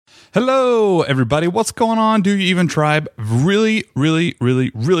Hello, everybody. What's going on? Do you even tribe? Really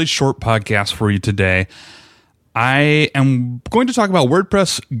short podcast for you today. I am going to talk about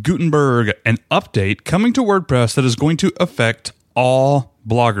WordPress Gutenberg, an update coming to WordPress that is going to affect all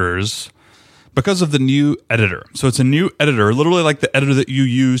bloggers because of the new editor. So it's a new editor, literally like the editor that you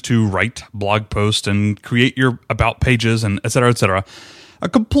use to write blog posts and create your about pages and et cetera, et cetera. A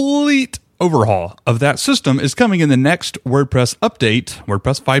complete overhaul of that system is coming in the next WordPress update,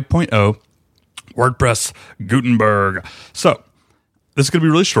 WordPress 5.0, WordPress Gutenberg. So this is going to be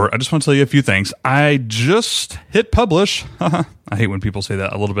really short. I just want to tell you a few things. I just hit publish. I hate when people say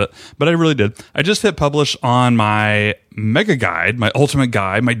that a little bit, but I really did. I just hit publish on my mega guide, my ultimate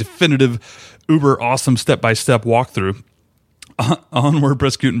guide, my definitive uber awesome step-by-step walkthrough on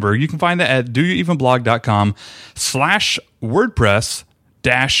WordPress Gutenberg. You can find that at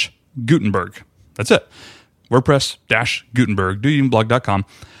doyouevenblog.com/WordPress-Gutenberg. That's it. WordPress-Gutenberg, doyouevenblog.com.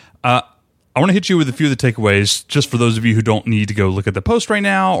 I want to hit you with a few of the takeaways just for those of you who don't need to go look at the post right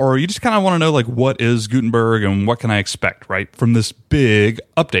now, or you just kind of want to know, like, what is Gutenberg and what can I expect, right, from this big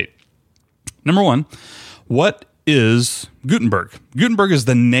update. Number one, what is Gutenberg? Gutenberg is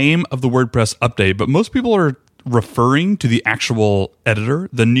the name of the WordPress update, but most people are referring to the actual editor,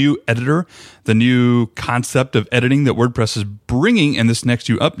 the new concept of editing that WordPress is bringing in this next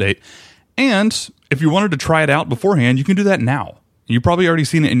new update. And if you wanted to try it out beforehand, you can do that now. You've probably already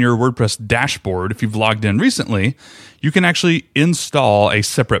seen it in your WordPress dashboard. If you've logged in recently, you can actually install a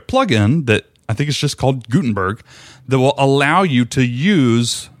separate plugin that I think is just called Gutenberg that will allow you to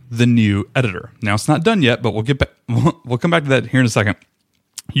use the new editor. Now, it's not done yet, but we'll come back to that here in a second.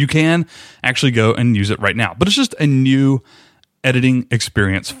 You can actually go and use it right now, but it's just a new editing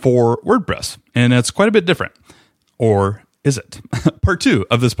experience for WordPress, and it's quite a bit different. Or is it? Part 2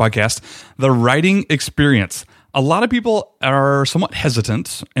 of this podcast, the writing experience. A lot of people are somewhat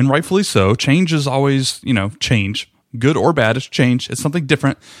hesitant, and rightfully so. Change is always, change. Good or bad, it's change. It's something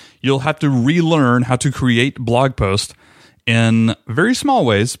different. You'll have to relearn how to create blog posts in very small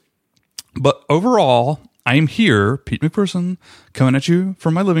ways. But overall, I'm here, Pete McPherson, coming at you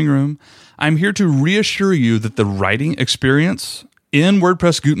from my living room. I'm here to reassure you that the writing experience in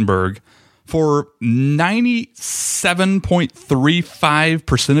WordPress Gutenberg for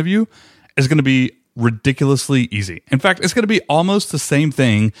 97.35% of you is going to be ridiculously easy. In fact, it's going to be almost the same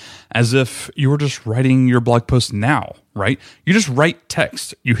thing as if you were just writing your blog post now, right? You just write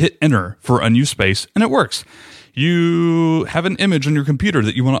text, you hit enter for a new space, and it works. You have an image on your computer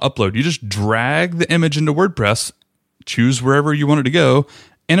that you want to upload. You just drag the image into WordPress, choose wherever you want it to go,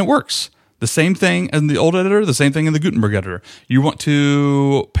 and it works. The same thing in the old editor, the same thing in the Gutenberg editor. You want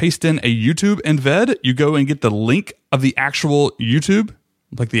to paste in a YouTube embed, you go and get the link of the actual YouTube,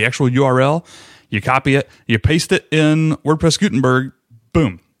 like the actual URL. You copy it, you paste it in WordPress Gutenberg,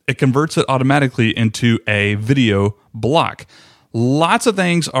 boom. It converts it automatically into a video block. Lots of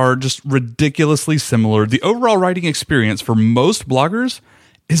things are just ridiculously similar. The overall writing experience for most bloggers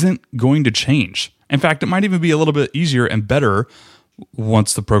isn't going to change. In fact, it might even be a little bit easier and better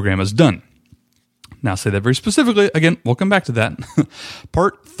once the program is done. Now, say that very specifically. Again, we'll come back to that.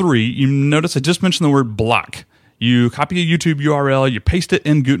 Part 3, you notice I just mentioned the word block. You copy a YouTube URL, you paste it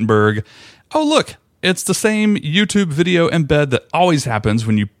in Gutenberg. Oh, look, it's the same YouTube video embed that always happens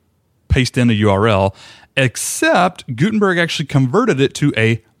when you paste in a URL, except Gutenberg actually converted it to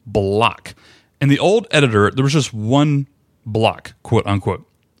a block. In the old editor, there was just one block, quote unquote.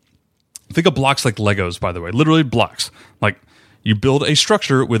 Think of blocks like Legos, by the way, literally blocks. Like you build a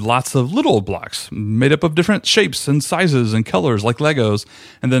structure with lots of little blocks made up of different shapes and sizes and colors like Legos,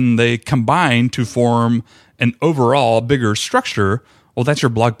 and then they combine to form an overall bigger structure. Well, that's your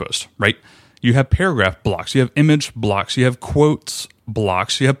blog post, right? You have paragraph blocks, you have image blocks, you have quotes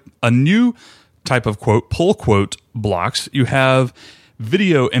blocks, you have a new type of quote, pull quote blocks, you have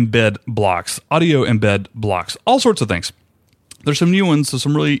video embed blocks, audio embed blocks, all sorts of things. There's some new ones, so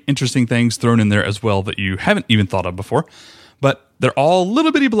some really interesting things thrown in there as well that you haven't even thought of before. But they're all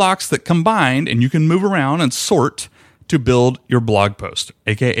little bitty blocks that combined, and you can move around and sort to build your blog post,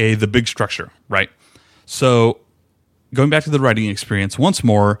 aka the big structure, right? So going back to the writing experience once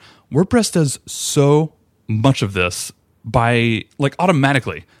more, WordPress does so much of this by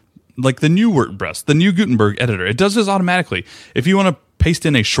automatically. Like the new WordPress, the new Gutenberg editor, it does this automatically. If you want to paste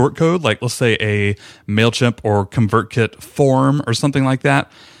in a short code, like let's say a MailChimp or ConvertKit form or something like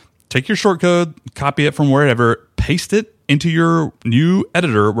that, take your short code, copy it from wherever, paste it into your new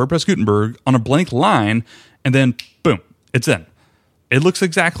editor, WordPress Gutenberg, on a blank line, and then boom, it's in. It looks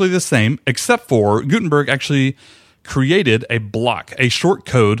exactly the same, except for Gutenberg actually created a block, a short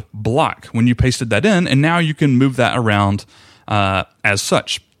code block when you pasted that in, and now you can move that around as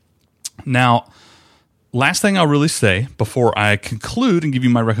such. Now, last thing I'll really say before I conclude and give you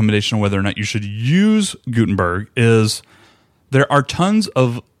my recommendation on whether or not you should use Gutenberg is there are tons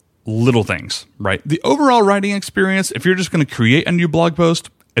of little things, right? The overall writing experience, if you're just going to create a new blog post,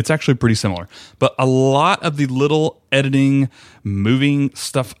 it's actually pretty similar. But a lot of the little editing, moving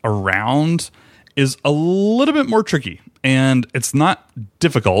stuff around is a little bit more tricky. And it's not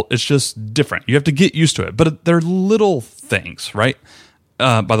difficult. It's just different. You have to get used to it. But they're little things, right?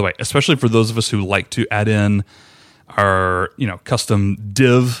 By the way, especially for those of us who like to add in our custom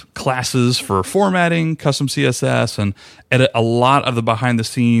div classes for formatting, custom CSS, and edit a lot of the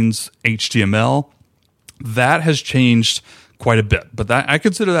behind-the-scenes HTML, that has changed quite a bit. But I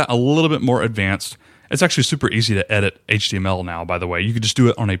consider that a little bit more advanced. It's actually super easy to edit HTML now, by the way. You can just do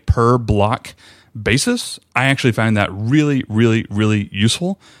it on a per block basis. I actually find that really, really, really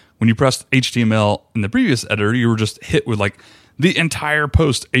useful. When you pressed HTML in the previous editor, you were just hit with the entire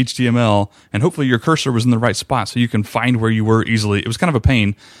post HTML, and hopefully your cursor was in the right spot so you can find where you were easily. It was kind of a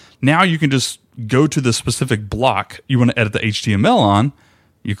pain. Now you can just go to the specific block you want to edit the HTML on.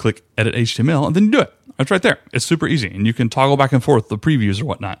 You click Edit HTML, and then you do it. It's right there. It's super easy, and you can toggle back and forth the previews or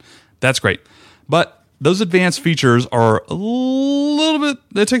whatnot. That's great. But those advanced features are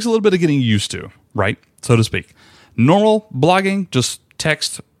it takes a little bit of getting used to, right? So to speak. Normal blogging, just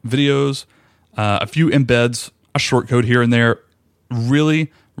text, videos, a few embeds, a shortcode here and there.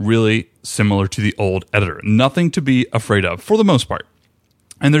 Really, really similar to the old editor. Nothing to be afraid of for the most part.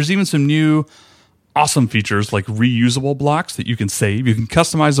 And there's even some new awesome features like reusable blocks that you can save. You can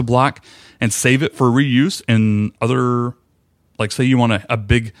customize a block and save it for reuse in other, like say you want a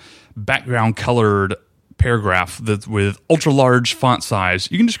big background colored paragraph that's with ultra large font size.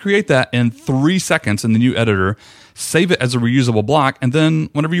 You can just create that in 3 seconds in the new editor, save it as a reusable block, and then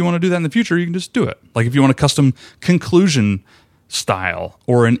whenever you want to do that in the future, you can just do it. Like if you want a custom conclusion style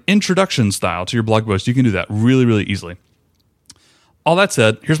or an introduction style to your blog post, you can do that really, really easily. All that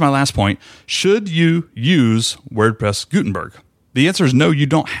said, here's my last point. Should you use WordPress Gutenberg? The answer is no, you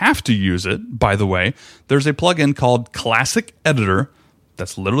don't have to use it, by the way. There's a plugin called Classic Editor,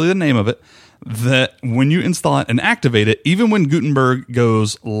 that's literally the name of it, that when you install it and activate it, even when Gutenberg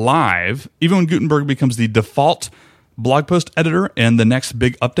goes live, even when Gutenberg becomes the default blog post editor and the next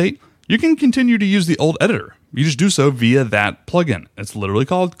big update, you can continue to use the old editor. You just do so via that plugin. It's literally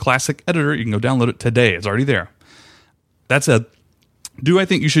called Classic Editor. You can go download it today. It's already there. That said, do I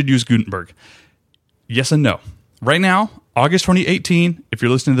think you should use Gutenberg? Yes and no. Right now, August 2018, if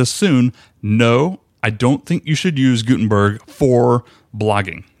you're listening to this soon, no, I don't think you should use Gutenberg for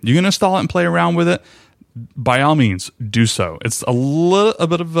blogging. You can install it and play around with it. By all means, do so. It's a little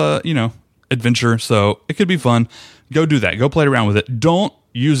bit of a, adventure, so it could be fun. Go do that. Go play around with it. Don't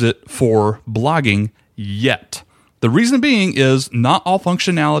use it for blogging yet. The reason being is not all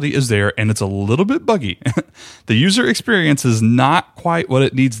functionality is there, and it's a little bit buggy. The user experience is not quite what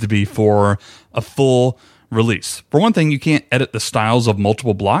it needs to be for a full release. For one thing, you can't edit the styles of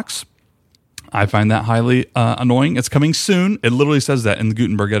multiple blocks. I find that highly annoying. It's coming soon. It literally says that in the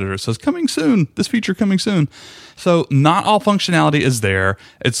Gutenberg editor. It says coming soon. This feature coming soon. So not all functionality is there.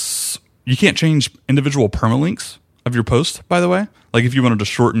 You can't change individual permalinks of your post, by the way. Like if you wanted to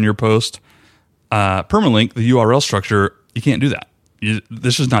shorten your post, permalink, the URL structure, you can't do that.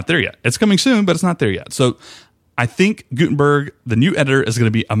 This is not there yet. It's coming soon, but it's not there yet. So I think Gutenberg, the new editor, is going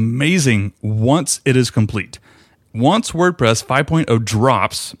to be amazing once it is complete. Once WordPress 5.0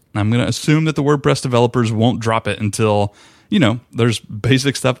 drops, I'm going to assume that the WordPress developers won't drop it until, there's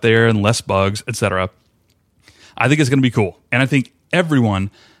basic stuff there and less bugs, etc. I think it's going to be cool. And I think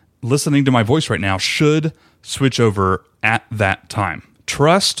everyone listening to my voice right now should switch over at that time.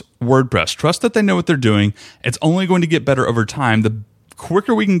 Trust WordPress. Trust that they know what they're doing. It's only going to get better over time. The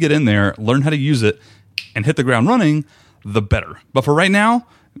quicker we can get in there, learn how to use it, and hit the ground running, the better. But for right now,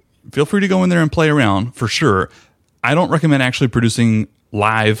 feel free to go in there and play around for sure. I don't recommend actually producing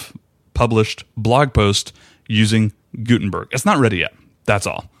live published blog posts using Gutenberg. It's not ready yet. That's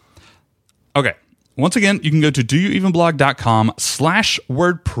all. Okay. Once again, you can go to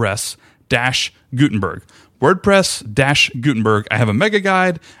doyouevenblog.com/WordPress-Gutenberg. WordPress-Gutenberg. I have a mega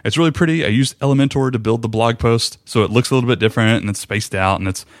guide. It's really pretty. I used Elementor to build the blog post, so it looks a little bit different and it's spaced out and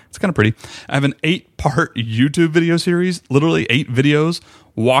it's kind of pretty. I have an 8-part YouTube video series, literally 8 videos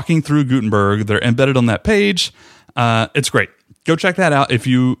walking through Gutenberg. They're embedded on that page. It's great. Go check that out if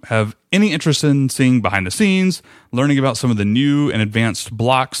you have any interest in seeing behind the scenes, learning about some of the new and advanced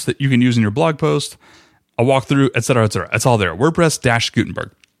blocks that you can use in your blog post, a walkthrough, etc., etc. It's all there.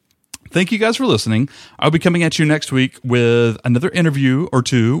 WordPress-Gutenberg. Thank you guys for listening. I'll be coming at you next week with another interview or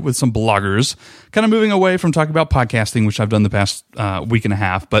two with some bloggers, kind of moving away from talking about podcasting, which I've done the past week and a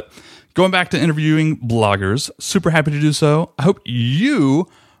half, but going back to interviewing bloggers. Super happy to do so. I hope you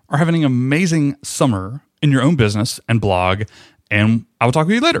are having an amazing summer in your own business and blog, and I will talk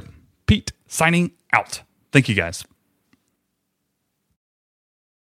with you later. Pete, signing out. Thank you, guys.